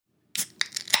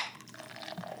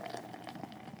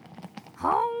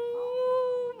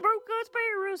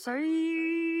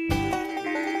Mercy.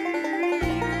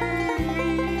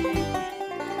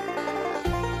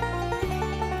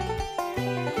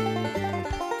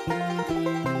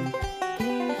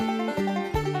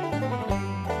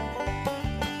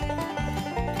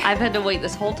 I've had to wait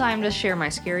this whole time to share my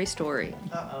scary story.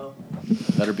 Uh-oh.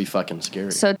 Better be fucking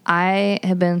scary. So I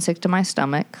have been sick to my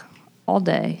stomach all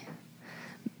day.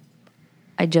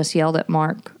 I just yelled at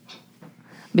Mark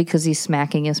because he's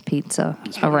smacking his pizza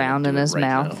around in his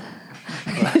mouth.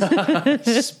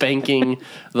 Spanking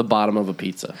the bottom of a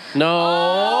pizza. No,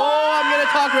 I'm going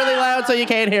to talk really loud so you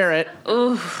can't hear it.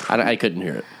 I couldn't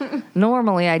hear it.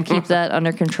 Normally, I'd keep that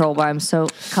under control, but I'm so...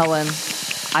 Cullen,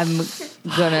 I'm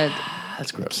going to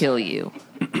That's gross. kill you.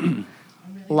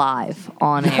 Live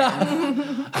on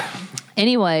air.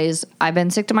 Anyways, I've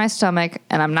been sick to my stomach,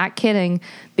 and I'm not kidding,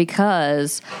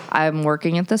 because I'm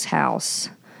working at this house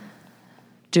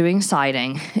doing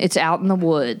siding. It's out in the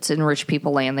woods in rich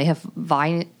people land. They have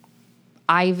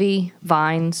ivy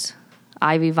vines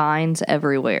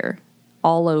everywhere,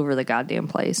 all over the goddamn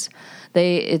place.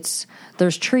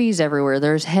 There's trees everywhere.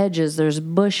 There's hedges. There's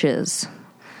bushes.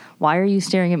 Why are you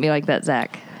staring at me like that,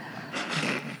 Zach?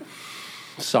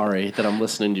 Sorry that I'm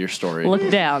listening to your story.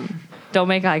 Look down. Don't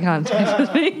make eye contact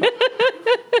with me.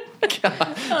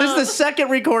 This is the second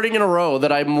recording in a row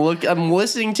that I'm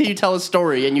listening to you tell a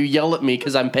story and you yell at me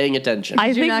because I'm paying attention.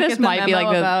 I think this might be like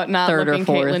about the not third or looking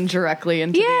fourth. Caitlin directly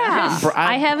into the eyes.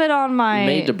 I have it on my...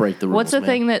 Made to break the rules, What's the man.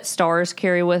 thing that stars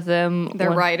carry with them?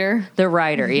 Their rider. Their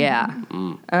rider, yeah.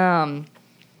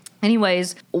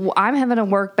 Anyways, I'm having to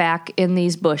work back in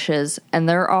these bushes, and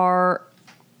there are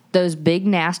those big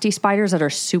nasty spiders that are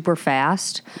super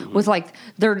fast with like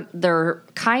they're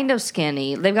kind of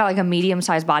skinny. They've got like a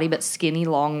medium-sized body but skinny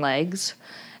long legs,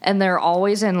 and they're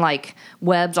always in like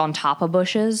webs on top of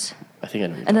bushes. I think I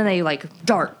know. And then they like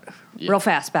dart real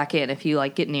fast back in if you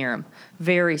like get near them.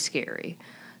 Very scary.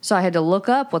 So I had to look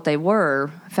up what they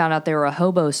were. Found out they were a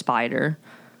hobo spider.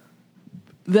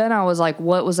 Then I was like,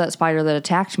 what was that spider that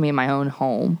attacked me in my own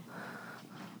home?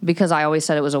 Because I always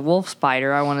said it was a wolf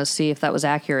spider. I want to see if that was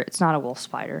accurate. It's not a wolf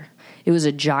spider. It was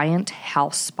a giant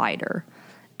house spider.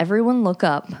 Everyone look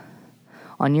up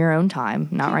on your own time,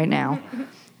 not right now.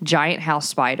 Giant house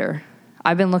spider.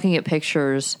 I've been looking at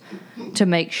pictures to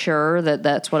make sure that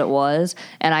that's what it was.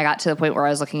 And I got to the point where I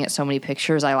was looking at so many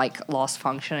pictures, I like lost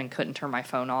function and couldn't turn my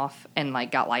phone off and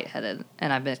like got lightheaded.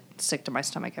 And I've been sick to my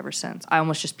stomach ever since. I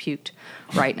almost just puked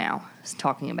right now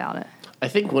talking about it. I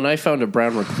think when I found a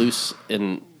brown recluse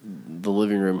in the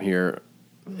living room here,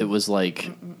 it was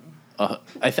like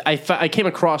I came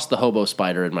across the hobo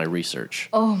spider in my research.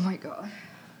 Oh my God.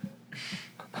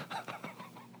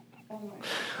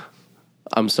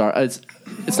 I'm sorry.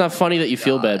 It's not funny that you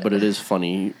feel bad, but it is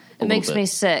funny. It makes me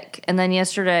sick. And then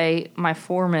yesterday, my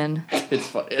foreman It's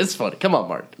funny. It's funny. Come on,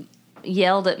 Mark.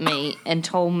 yelled at me and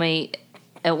told me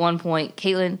at one point,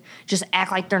 Caitlin, just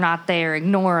act like they're not there.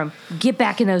 Ignore them. Get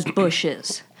back in those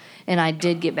bushes. And I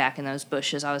did get back in those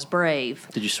bushes. I was brave.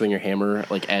 Did you swing your hammer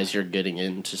like as you're getting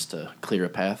in just to clear a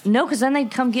path? No, because then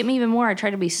they'd come get me even more. I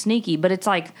tried to be sneaky, but it's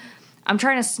like I'm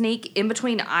trying to sneak in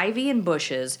between ivy and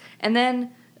bushes, and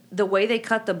then the way they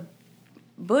cut the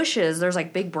bushes, there's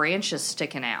like big branches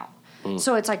sticking out.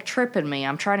 So it's like tripping me.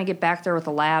 I'm trying to get back there with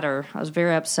a ladder. I was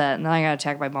very upset, and then I got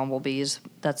attacked by bumblebees.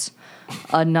 That's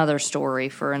another story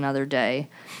for another day.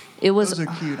 It was Those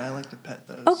are cute. I like to pet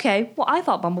those. okay. Well, I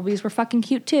thought bumblebees were fucking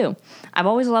cute too. I've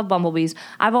always loved bumblebees.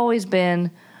 I've always been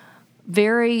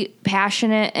very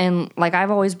passionate and like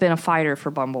I've always been a fighter for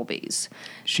bumblebees.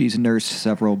 She's nursed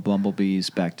several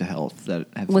bumblebees back to health that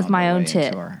have With found my their own way into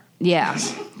tit. her. Yeah,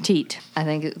 teat. I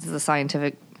think it's the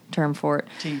scientific term for it.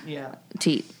 Yeah.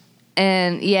 Teat.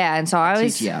 And yeah, and so I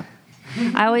always Yeah.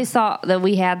 I always thought that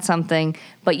we had something,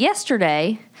 but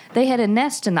yesterday they had a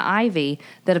nest in the ivy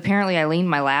that apparently I leaned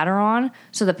my ladder on.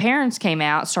 So the parents came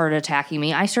out, started attacking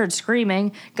me. I started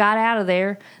screaming, got out of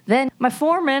there. Then my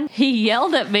foreman, he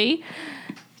yelled at me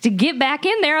to get back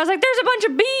in there. I was like, there's a bunch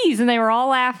of bees. And they were all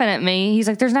laughing at me. He's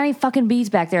like, there's not any fucking bees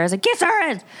back there. I was like, yes,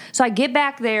 there is. So I get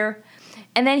back there,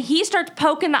 and then he starts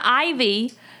poking the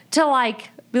ivy to like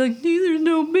be like, there's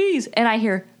no bees. And I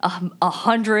hear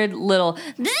 100 little...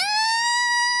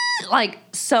 like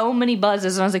so many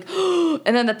buzzes, and I was like,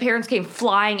 and then the parents came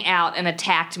flying out and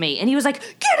attacked me, and he was like, get out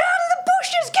of the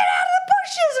bushes,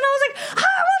 and I was like,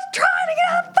 I was trying to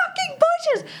get out of the fucking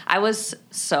bushes. I was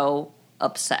so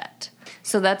upset.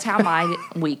 So that's how my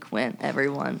week went,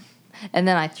 everyone. And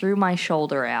then I threw my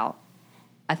shoulder out.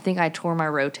 I think I tore my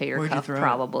rotator Where'd you cuff throw it?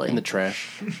 probably. In the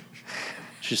trash.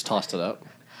 She just tossed it out.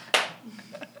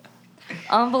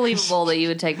 Unbelievable that you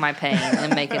would take my pain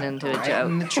and make it into a joke.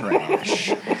 In the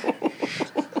trash.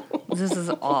 This is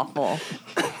awful.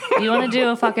 Do you want to do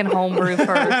a fucking homebrew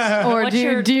first? Or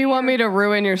do you want me to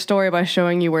ruin your story by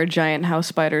showing you where giant house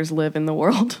spiders live in the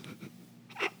world?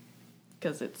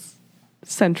 Because it's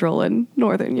Central and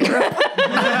Northern Europe.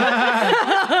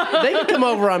 They can come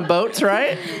over on boats,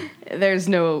 right? There's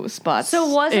no spots So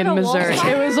was it in a wolf Missouri.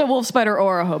 spider? It was a wolf spider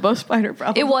or a hobo spider,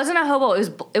 probably. It wasn't a hobo.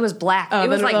 It was black. Oh, it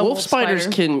was then like a Wolf wolf spiders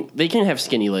spider. can have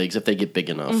skinny legs if they get big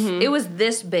enough. It was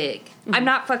this big. I'm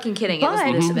not fucking kidding. It But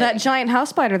was this big. that giant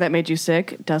house spider that made you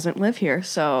sick doesn't live here,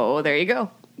 so there you go.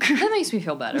 That makes me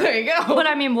feel better. There you go. But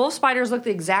I mean, wolf spiders look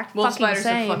the exact Wolf fucking spiders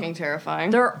same. are fucking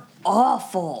terrifying. They're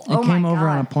awful. It Oh came my over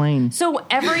God. on a plane. So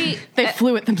They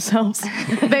flew it themselves.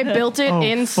 They built it Oh,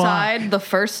 inside the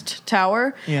first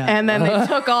tower, Yeah. and then they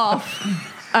took off.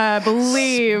 I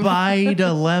believe. Bide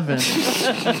 11.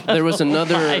 There was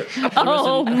another.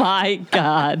 Oh my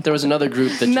God! There was another group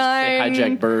that just they Nine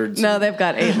hijack birds. No, they've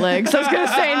got 8 legs. I was gonna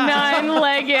say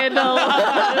 9-legged.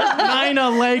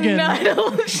 9-a-legged.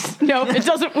 Nope, it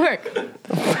doesn't work.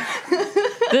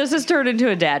 This has turned into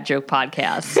a dad joke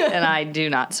podcast, and I do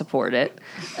not support it.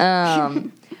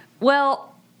 Well,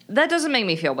 that doesn't make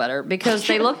me feel better because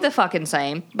they look the fucking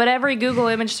same. But every Google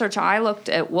image search I looked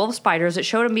at wolf spiders, it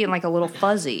showed them being like a little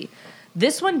fuzzy.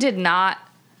 This one did not.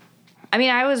 I mean,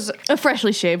 I was A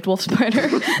freshly shaved wolf spider.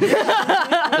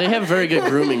 They have very good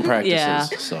grooming practices. yeah.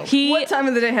 So What time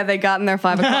of the day have they gotten their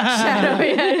 5 o'clock shadow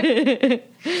yet?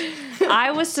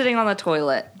 I was sitting on the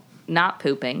toilet, not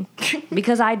pooping,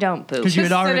 because I don't poop. Because you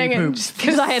had already Sitting and- pooped.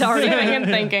 Because I had already Sitting and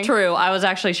thinking. True, I was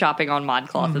actually shopping on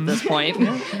ModCloth at this point.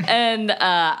 And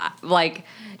like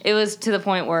it was to the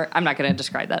point where I'm not going to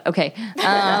describe that. Okay,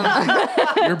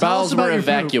 your bowels about were your poop.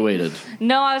 evacuated.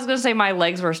 no, I was going to say my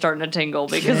legs were starting to tingle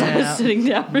because I was Yeah. sitting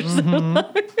down for so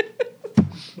long,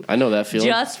 I know that feeling.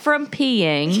 just from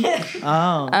peeing.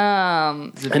 Oh.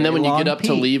 And then when you get up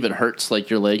to leave, it hurts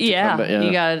like your leg. To Yeah, come back.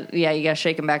 you gotta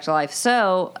shake him back to life.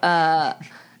 So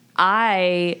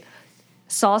I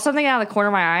saw something out of the corner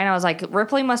of my eye, and I was like,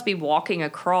 Ripley must be walking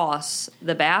across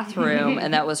the bathroom,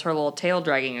 and that was her little tail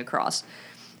dragging across.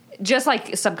 Just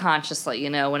like subconsciously,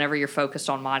 whenever you're focused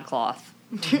on ModCloth,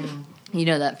 you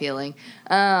know that feeling.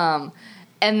 And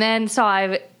then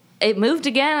it moved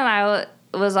again, and I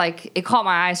was like, it caught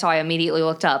my eye, so I immediately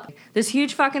looked up. This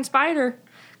huge fucking spider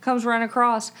comes running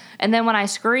across, and then when I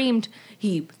screamed,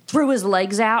 he threw his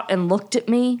legs out and looked at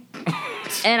me.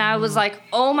 And I was like,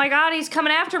 oh my God, he's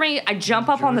coming after me. I jump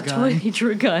up on the toilet. He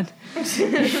drew a gun.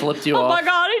 Flipped you Oh off. my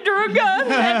God, he drew a gun. And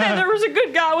then there was a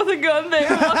good guy with a gun there.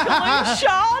 Luckily,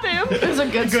 shot him. It was a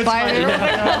good spider.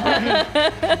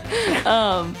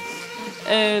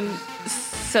 And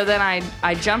so then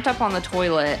I jumped up on the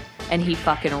toilet, and he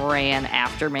fucking ran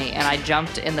after me. And I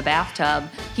jumped in the bathtub.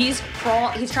 He's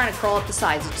trying to crawl up the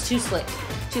sides. It's too slick.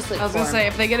 Too slick I was for gonna him. say,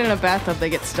 if they get in a bathtub, they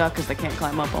get stuck because they can't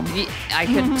climb up them. I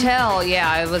could tell, yeah.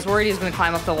 I was worried he was going to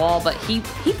climb up the wall, but he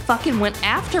fucking went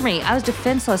after me. I was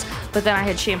defenseless, but then I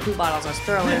had shampoo bottles I was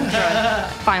throwing.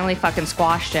 Finally fucking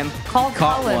squashed him. Called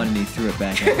Caught Colin. one and he threw it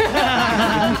back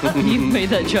at me. You've made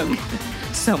that joke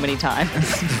so many times.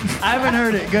 I haven't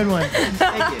heard it. Good one.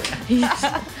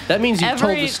 That means you've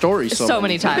told the story so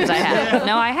many times. I have.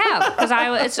 No, I have.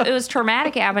 Because it was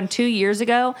traumatic. It happened 2 years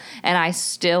ago, and I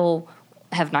still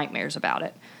have nightmares about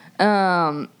it.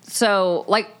 So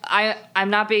like I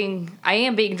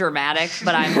am being dramatic,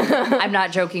 but I'm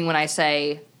not joking when I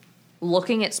say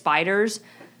looking at spiders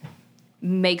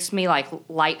makes me like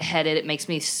lightheaded. It makes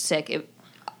me sick.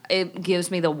 It gives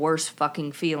me the worst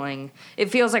fucking feeling. It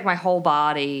feels like my whole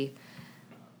body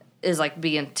is like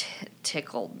being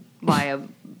tickled by a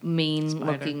mean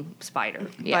looking spider.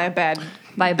 Yeah.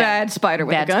 By a bad spider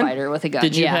with a gun. Spider with a gun.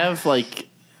 Did you yeah. have like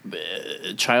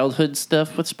childhood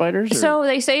stuff with spiders? Or? So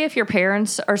they say if your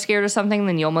parents are scared of something,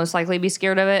 then you'll most likely be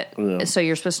scared of it. Yeah. So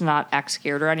you're supposed to not act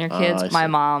scared around your kids. I see. My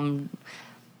mom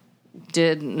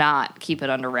did not keep it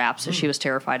under wraps, so she was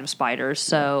terrified of spiders.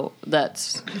 So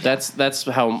that's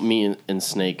how me and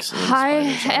snakes. And and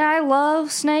spiders are. I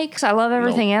love snakes. I love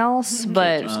everything else,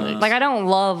 but do snakes. like I don't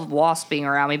love wasps being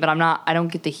around me. But I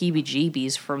don't get the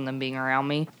heebie-jeebies from them being around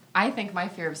me. I think my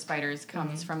fear of spiders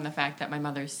comes from the fact that my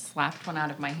mother slapped one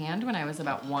out of my hand when I was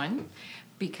about 1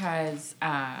 because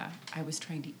I was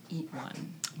trying to eat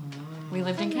one. We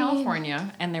lived in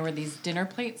California, and there were these dinner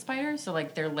plate spiders, so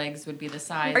like their legs would be the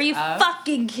size Are you of...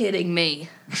 fucking kidding me?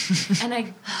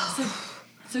 And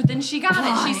so then she got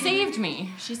it. She saved me.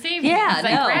 She saved me. Yeah, 'cause no.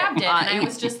 I grabbed it, and I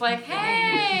was just like,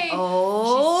 hey!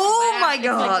 Oh She my slapped- it's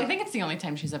like, God. I think it's the only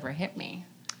time she's ever hit me.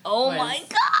 Oh was- my God.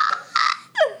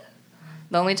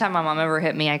 The only time my mom ever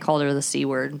hit me, I called her the C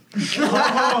word. Wait,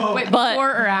 But-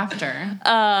 before or after?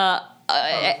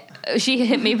 She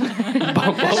hit me. She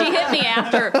hit me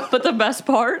after. But the best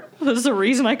part was the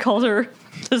reason I called her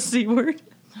the C word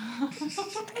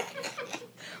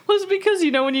was because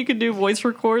when you could do voice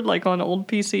record like on old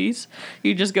PCs,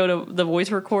 you just go to the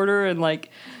voice recorder and like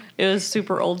it was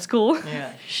super old school.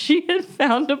 Yeah. She had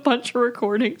found a bunch of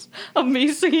recordings of me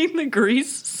singing the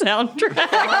Grease soundtrack.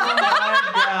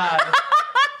 God.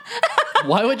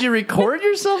 Why would you record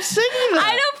yourself singing that?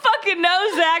 I don't fucking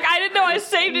know, Zach. I didn't know I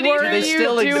saved it Were either. they you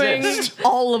still doing exist?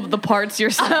 all of the parts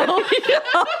yourself?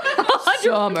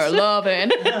 Summer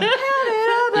lovin'.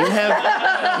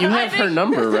 You have her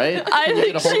number, right? I Can you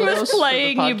think get a hold she of was those for the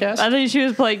playing you. podcast? I think she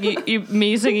was playing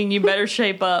me singing "You Better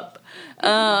Shape Up,"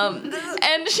 and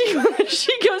she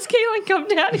goes, "Caitlin, come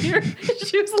down here."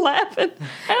 She was laughing. And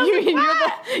I was You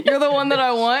like, mean you're the one that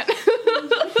I want?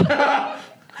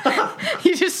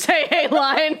 You just say a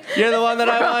line. You're the one that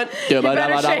I want.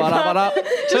 better shape up.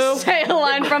 Just say a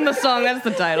line from the song. That's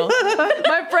the title.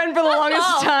 My friend for the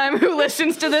longest time who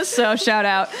listens to this, so shout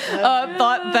out,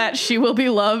 thought that She Will Be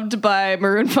Loved by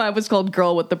Maroon 5 was called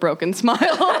Girl with the Broken Smile.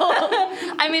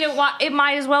 I mean, it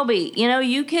might as well be.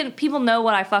 People know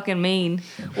what I fucking mean.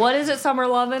 What is it, Summer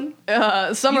Lovin'? Summer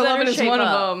You Better Lovin' is Shape one Up.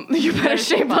 of them. You Better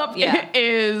Shape Up yeah.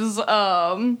 is,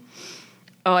 oh,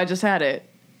 I just had it.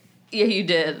 Yeah, you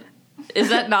did. Is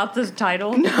that not the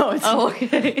title? No, it's Oh,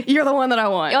 okay. You're the one that I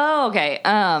want. Oh, okay.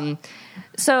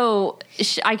 So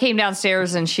I came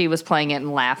downstairs and she was playing it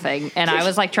and laughing, and I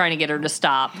was like trying to get her to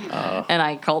stop, and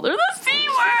I called her the C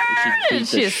word, She beat and the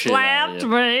she shit out of slapped you.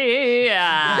 me.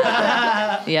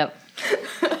 Yeah.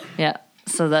 Yep.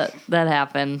 So that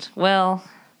happened. Well,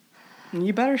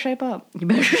 You better shape up. you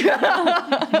better shape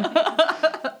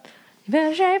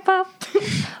up.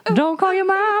 Don't call your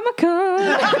mama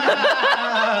cunt,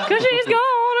 'cause she's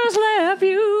gonna slap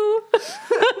you.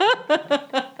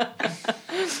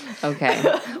 Okay.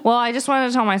 Well, I just wanted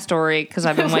to tell my story because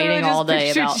I've been waiting all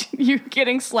day about. you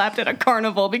getting slapped at a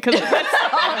carnival because of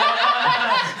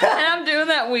that. And I'm doing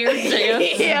that weird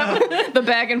dance. Yep. The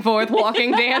back and forth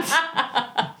walking dance.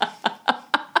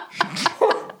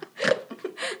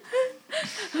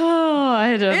 Oh, I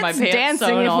had to have my It's pants dancing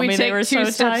sewn if on we me. They take were two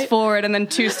so steps tight. forward and then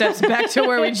 2 steps back to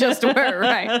where we just were,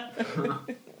 right?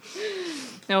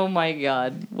 Oh my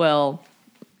god. Well,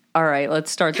 all right.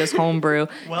 Let's start this homebrew.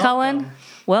 Welcome. Cullen,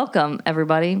 welcome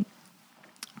everybody.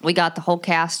 We got the whole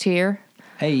cast here.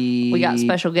 Hey. We got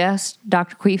special guest,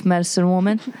 Dr. Queef, medicine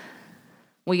woman.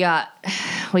 We got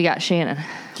Shannon.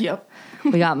 Yep.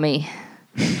 We got me.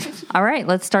 All right,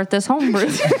 let's start this homebrew.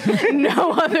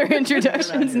 No other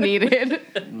introductions needed.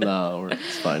 No,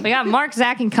 it's fine. We got Mark,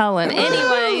 Zach, and Cullen.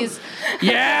 Anyways,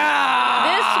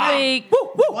 Yeah! this week,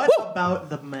 What about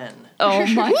the men? oh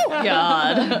my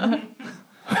god,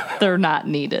 they're not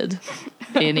needed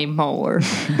anymore.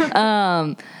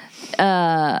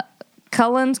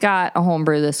 Cullen's got a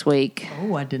homebrew this week.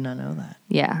 Oh, I did not know that.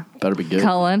 Yeah, Better be good.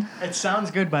 Cullen. It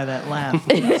sounds good by that laugh.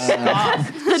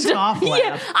 Scoff laugh.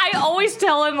 Yeah, I always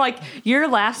tell him like your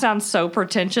laugh sounds so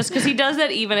pretentious because he does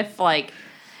that even if like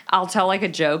I'll tell like a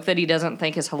joke that he doesn't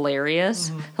think is hilarious.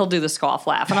 He'll do the scoff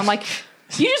laugh, and I'm like,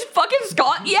 you just fucking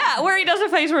scoff, yeah. Where he does a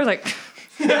face where he's like,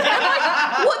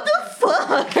 what the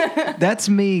fuck? That's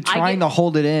me trying get- to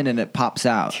hold it in and it pops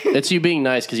out. It's you being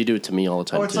nice because you do it to me all the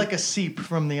time. Or it's too. like a seep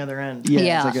from the other end.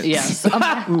 Yeah. it's like a- yes,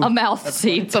 a mouth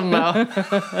seep. It's a mouth.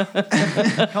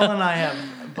 Colin and I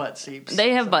have butt seeps.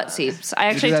 They have butt seeps. I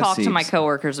actually have talked to my seeps.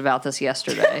 coworkers about this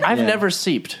yesterday. I've Yeah. never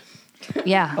seeped.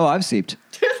 Yeah. Oh, I've seeped.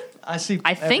 I seep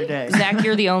I every think, day. Zach,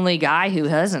 you're the only guy who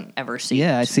hasn't ever seen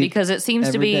Yeah, I seep because it seems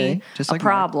to every be day, just a like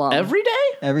Mark. problem. Every day?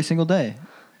 Every single day.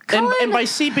 And by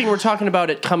seeping, we're talking about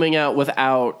it coming out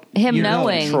without Him your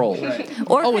knowing. control.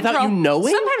 Or Oh, without control. you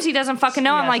knowing? Sometimes he doesn't fucking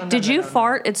know. Yeah, I'm like, sometimes did I you don't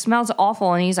fart? It smells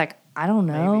awful. And he's like, I don't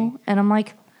know. Maybe. And I'm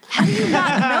like, how do you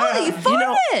not know that you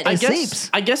farted? I It guess seeps.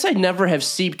 I guess I never have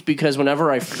seeped because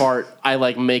whenever I fart, I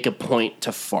like make a point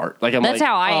to fart. Like I'm That's like,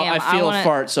 how I oh, am. I I feel wanna- a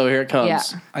fart, so here it comes. Yeah.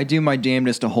 I do my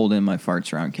damnedest to hold in my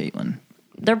farts around Caitlin.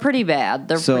 They're pretty bad.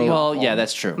 They're So- pretty Well, awful. yeah,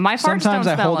 that's true. My farts Sometimes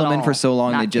don't I smell hold them at in for all. so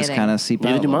long Not they just kidding. kind of seep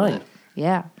Neither out. do a little mine. bit.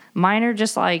 Yeah. Mine are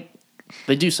just like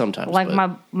They do sometimes. like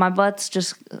but my butt's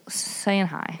just saying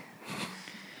hi.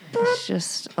 It's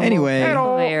just a Anyway.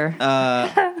 little there.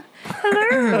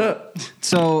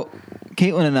 So,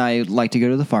 Caitlin and I like to go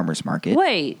to the farmer's market.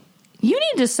 Wait, you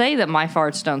need to say that my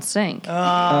farts don't stink. Your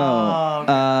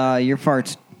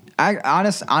farts.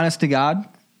 Honest to God,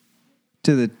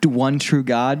 to the one true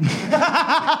God.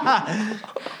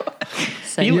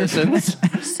 Say he it. listens.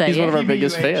 Say He's one of it. our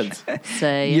biggest TBUH. fans.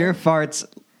 Say it. Your farts,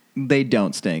 they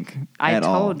don't stink I at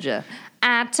all. told you.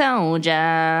 I told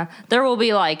ya. There will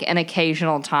be like an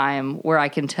occasional time where I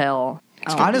can tell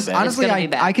Honestly, It's gonna be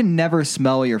bad. I can never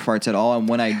smell your farts at all, and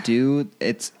when I do,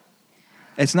 it's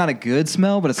not a good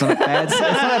smell, but it's not a bad. It's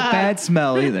not a bad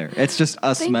smell either. It's just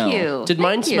a Thank smell. you. Did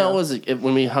mine Thank you. smell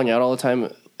when we hung out all the time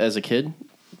as a kid?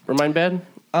 Were mine bad?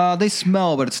 They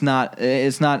smell, but it's not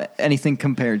anything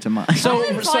compared to mine. So,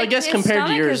 It's so I like guess his compared to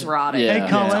stomach yours, is rotting. yeah. Hey,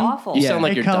 Colin. It's awful. You sound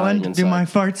like Hey, you're Cullen, dying do inside. my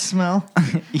farts smell?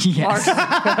 yes.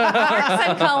 Mark's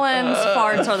and Cullen's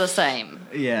farts are the same.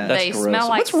 Yeah. That's They gross. smell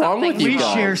like What's wrong with something you We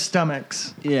guys? share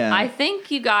stomachs. yeah. I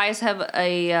think you guys have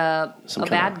a Some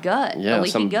bad kind gut, Yeah, a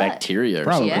leaky some gut. bacteria or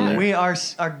Probably. something. Yeah. there.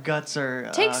 Our guts are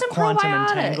Take some quantum probiotics.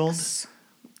 entangled.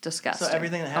 Disgusting. So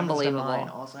everything that happens to Unbelievable. mine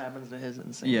also happens to his at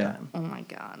the same Yeah. time. Oh my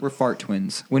god. We're fart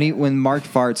twins. When Mark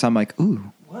farts, I'm like,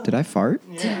 ooh, did I fart?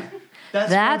 Yeah.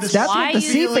 That's That's why what the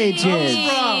you seepage is.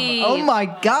 leave. Oh my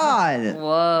god.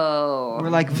 Whoa. We're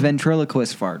like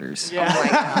ventriloquist farters. Oh my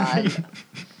god.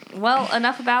 Well,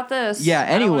 enough about this. Yeah,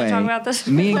 I don't wanna anyway, talk about this.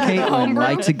 me and Caitlin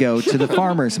like to go to the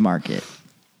farmer's market.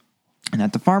 And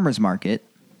at the farmer's market,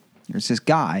 there's this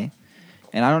guy,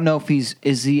 and I don't know if he's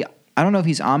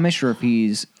Amish or if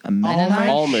he's a Mennonite.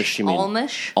 Amish, you mean?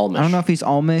 Amish Amish. I don't know if he's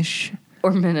Amish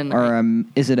or Mennonite. or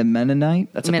is it a Mennonite?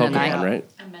 That's a Mennonite. Pokemon, right?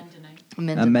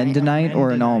 A Mennonite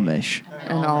or an Amish?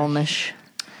 An Amish.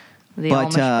 The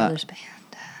But, Amish Brothers Band.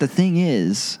 The thing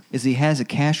is he has a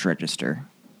cash register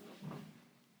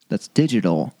that's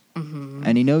digital,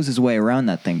 and he knows his way around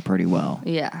that thing pretty well.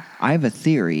 Yeah. I have a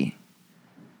theory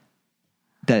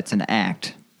that it's an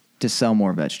act to sell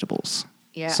more vegetables.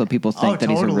 Yeah. So people think that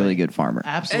he's a totally. really good farmer.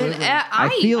 Absolutely. I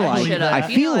feel like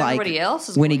everybody else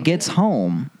is when he going gets to.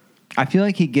 home, I feel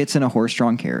like he gets in a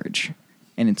horse-drawn carriage,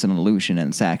 and it's an illusion, and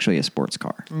it's actually a sports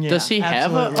car. Yeah, Does he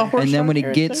have a absolutely. horse? And then when he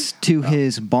drawn gets to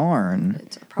his barn,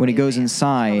 It's when probably he goes a man.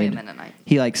 Probably a inside, Mennonite.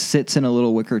 he like sits in a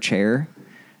little wicker chair,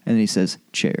 and then he says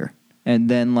chair, and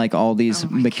then like all these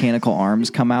mechanical arms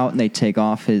come out, and they take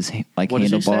off his like What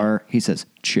does he handlebar. He says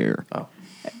chair. Oh.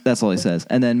 That's all he says.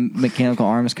 And then mechanical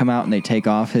arms come out and they take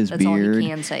off his That's all he beard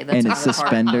can say. That's and the his hard part.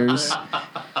 suspenders.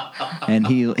 And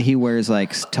he wears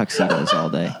like tuxedos all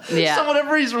day. Yeah. So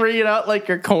whenever he's ringing out like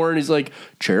your corn, he's like,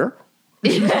 chair?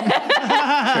 Cullen's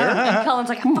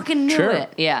like, I fucking knew Sure.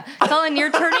 it. Yeah. Cullen,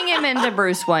 you're turning him into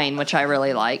Bruce Wayne, which I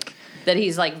really like. That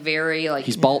he's like very like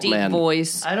He's Balt deep Man.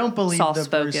 voice. I don't believe the Bruce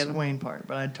soft-spoken. Wayne part,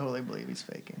 but I totally believe he's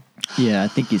faking. Yeah, I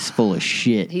think he's full of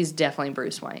shit. He's definitely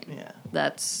Bruce Wayne. Yeah.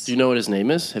 That's Do you know what his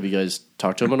name is? Have you guys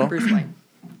talked to him at all? Bruce Wayne.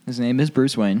 His name is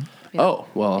Bruce Wayne. Yeah. Oh,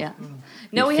 well. Yeah.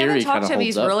 No, Your we haven't theory talked kinda to him.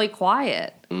 He's holds up. really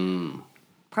quiet.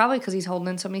 Probably because he's holding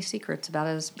in so many secrets about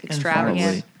his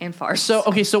extravagant and farce. So,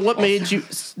 okay, so what made you...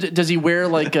 Does he wear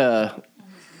like a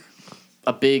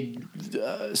big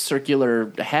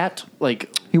circular hat?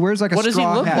 Like, He wears like a what does he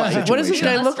straw look hat like? What does this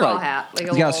situation. guy a look straw like? hat. Like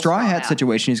He's got a straw hat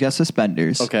situation. He's got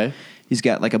suspenders. Okay. He's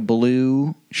got like a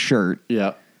blue shirt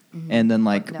Yeah. and then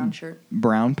like Button-down shirt.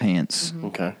 brown pants.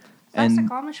 Okay. And,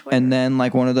 Classic Amish wear. and then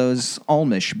like one of those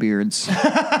Amish beards. You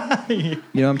know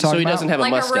what I'm talking So he about? doesn't have a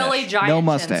like mustache. a really giant No chin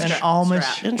mustache. strap. An Amish-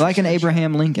 strap. like an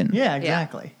Abraham Lincoln. Yeah,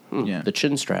 exactly. Yeah. The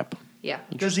chin strap. Yeah.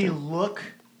 Does he look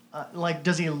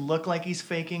does he look like he's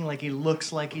faking? Like he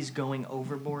looks like he's going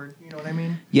overboard? You know what I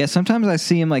mean? Yeah, sometimes I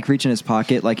see him like reach in his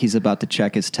pocket like he's about to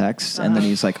check his texts, and then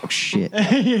he's like, "Oh shit!"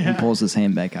 and pulls his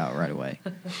handbag out right away.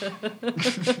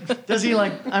 Does he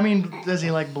does he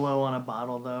like blow on a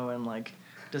bottle though? And like,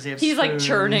 does he have? He's like spoons?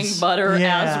 churning butter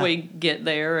Yeah. as we get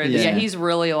there. And Yeah. yeah, he's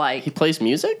really like. He plays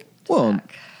music? Well,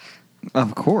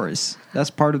 of course,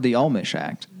 that's part of the Amish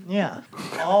Act. Yeah,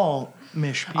 all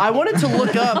Mish people. I wanted to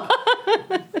look up...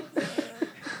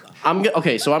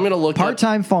 Okay, so I'm going to look up...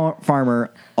 Part-time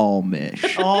farmer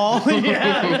Amish. all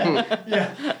yeah.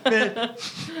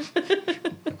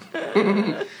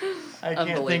 I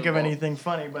can't think of Unbelievable. anything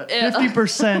funny, but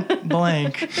 50%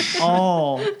 blank,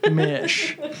 all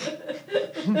Mish.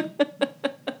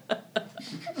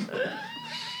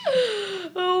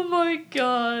 Oh my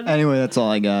god. Anyway, that's all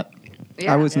I got.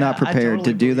 Yeah. I was not Yeah, I prepared totally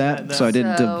to do believe that, that, so I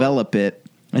didn't So- develop it.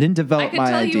 I didn't I develop could my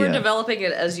tell idea. you were developing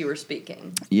it as you were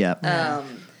speaking. Yep.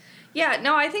 Yeah,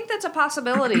 no, I think that's a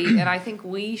possibility, and I think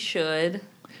we should.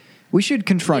 We should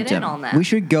confront Get in him. on that. We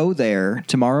should go there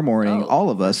tomorrow morning, Oh. all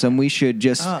of us, and we should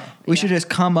just Yeah. just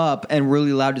come up and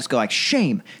really loud just go like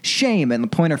shame, shame,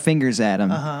 and point our fingers at him.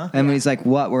 And when he's like,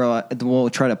 "What?" We'll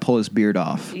try to pull his beard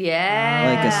off,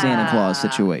 Yeah. like a Santa Claus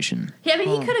situation. Yeah, I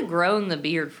mean, he could have grown the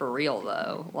beard for real,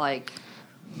 though. Like,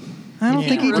 I don't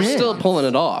think he We're did. still pulling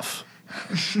it off.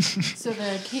 So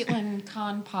the Caitlin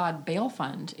Con Pod bail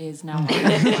fund is now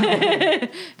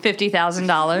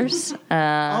 $50,000.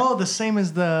 Oh, the same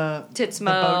as the boat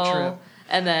Titsmo. trip.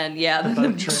 And then, yeah.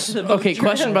 boat trip. the boat Okay, trip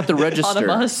question about the On a register.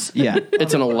 bus. Yeah.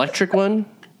 It's an electric one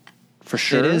For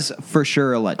sure. It is for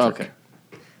sure electric. Okay.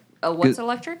 What's Good.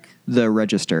 electric? The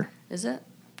register. Is it?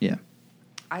 Yeah.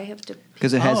 I have to.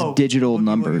 Because it has digital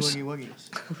numbers.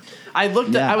 I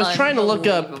looked. Yeah. I was trying to look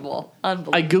up. Unbelievable. I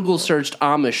Unbelievable. Google searched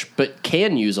Amish, but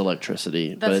can use electricity.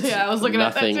 But That's- it's yeah, I was looking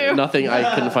at that nothing. too. Nothing.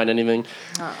 I couldn't find anything.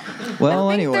 Well,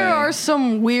 I think anyway. there are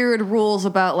some weird rules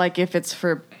about like if it's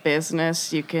for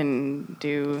business, you can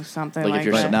do something Like like, if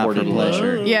you're that. not for supporting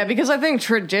pleasure. Yeah, because I think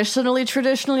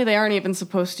traditionally they aren't even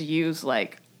supposed to use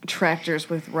like tractors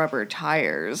with rubber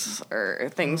tires or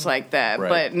things like that. Right.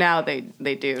 But now they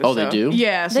do. Oh, they do?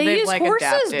 Yeah, so They they've use like horses.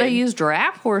 adapted. They use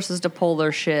draft horses to pull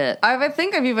their shit. I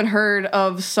think I've even heard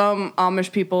of some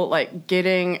Amish people like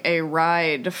getting a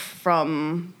ride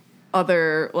from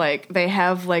other like they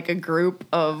have like a group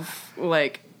of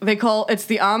like they call it's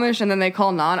the Amish and then they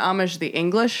call non-Amish the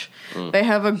English. They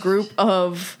have a group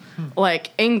of like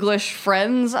English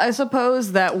friends, I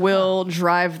suppose, that will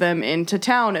drive them into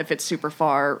town if it's super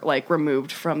far like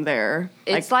removed from there.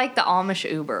 It's like the Amish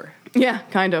Uber. Yeah,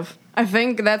 kind of. I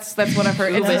think that's what I've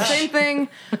heard. It's the same thing.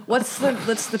 What's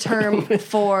the term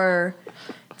for?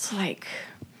 It's like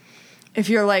if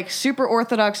you're like super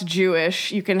Orthodox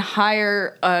Jewish, you can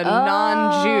hire a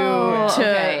non-Jew to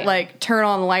okay. like turn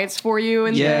on lights for you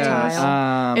and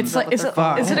Yeah. things. It's like is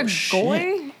it a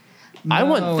goy? I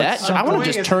want No, that. it's I want Goy to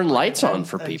just is turn like lights on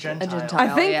for a people. Gentile.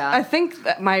 I think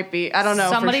that might be. I don't know.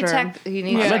 Somebody for sure. check. You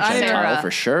need Yeah, I'm a I- Gentile Sarah. for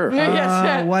sure.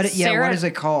 Yes. What Sarah- is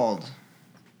it called?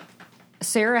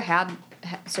 Sarah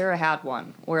had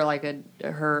one where like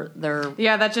their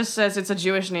Yeah, that just says it's a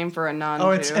Jewish name for a non-Jew. Oh,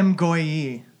 it's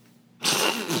Mgoyi.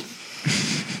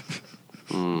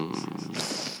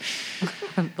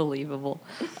 unbelievable.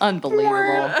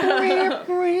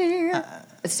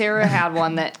 Sarah had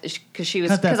one that because she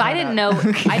was Cut that because I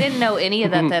part didn't know any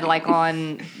of that like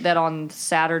on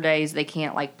Saturdays they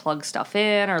can't like plug stuff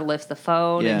in or lift the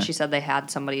phone Yeah. and she said they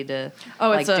had somebody to Oh,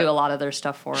 like it's a- do a lot of their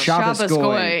stuff for them. Shabbos Shabbos goy.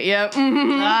 goy. Yep.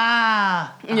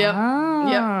 Ah. Yep. Yep.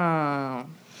 Oh.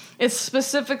 It's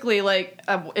specifically like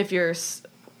if you're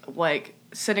like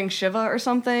sitting Shiva or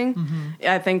something.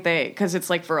 I think because it's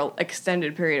like for an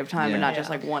extended period of time and Yeah. not just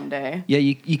like one day. Yeah,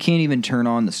 you can't even turn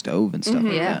on the stove and stuff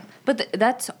like Yeah, that. but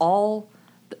that's all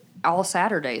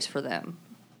Saturdays for them.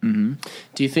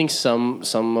 Do you think some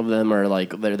of them are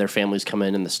like their families come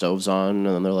in and the stove's on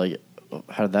and then they're like, oh,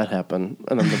 how did that happen?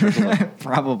 And then the person's like,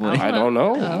 Probably. I don't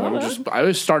know. I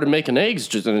just started making eggs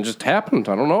and it just happened.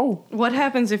 I don't know. What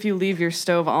happens if you leave your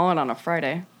stove on a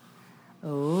Friday?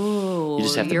 Oh, You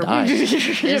just have to die.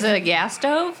 Is it a gas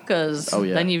stove? Because Oh,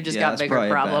 yeah. then you've just Yeah, got that's bigger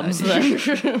probably a bad problems.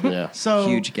 idea. Then. Yeah. So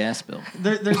Huge gas bill.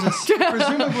 there's a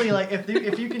presumably like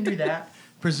if you can do that,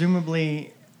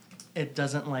 presumably it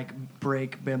doesn't like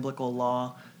break biblical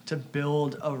law to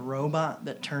build a robot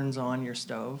that turns on your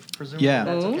stove. Presumably Yeah.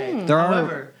 that's okay. There are-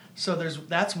 However, so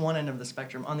that's one end of the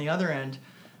spectrum. On the other end,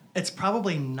 it's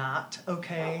probably not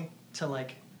okay to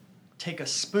like take a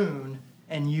spoon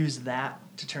and use that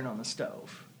to turn on the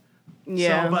stove.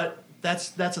 Yeah. So, but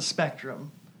that's a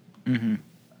spectrum.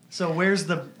 So where's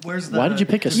the Why did you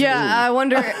pick a spoon? Yeah, I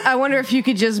wonder if you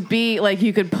could just be like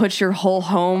you could put your whole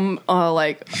home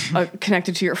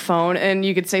connected to your phone and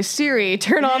you could say Siri,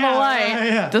 turn on the Yeah, light.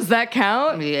 yeah. Does that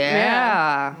count?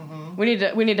 Yeah. We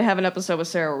need to have an episode with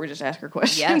Sarah where we just ask her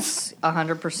questions. Yes,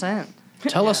 100%.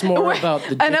 Tell us more about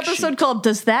the An dick episode sheet. called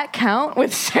 "Does That Count?"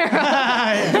 with Sarah. So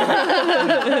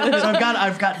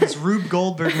I've got this Rube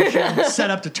Goldberg machine set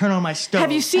up to turn on my stove.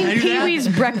 Have you seen Can I do Pee that? Wee's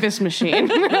Breakfast Machine?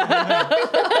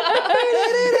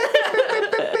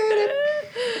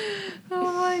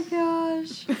 Oh my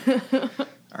gosh.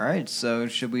 All right, so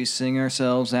should we sing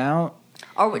ourselves out?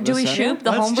 Do we Let's shoot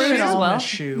the Let's homebrew do as it. well?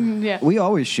 Shoe. yeah, We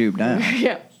always shoot now.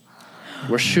 yeah.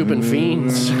 We're shooping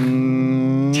fiends.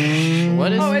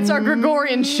 What is? Oh, it's our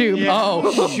Gregorian shoe. Yeah.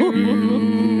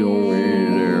 Oh,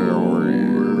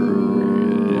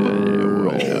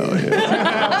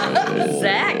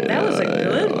 Zach, that was a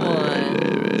good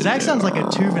one. Zach sounds like a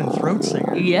tube and throat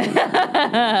singer. Yeah.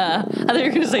 I thought you were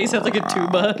going to say he sounds like a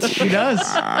tuba. He does.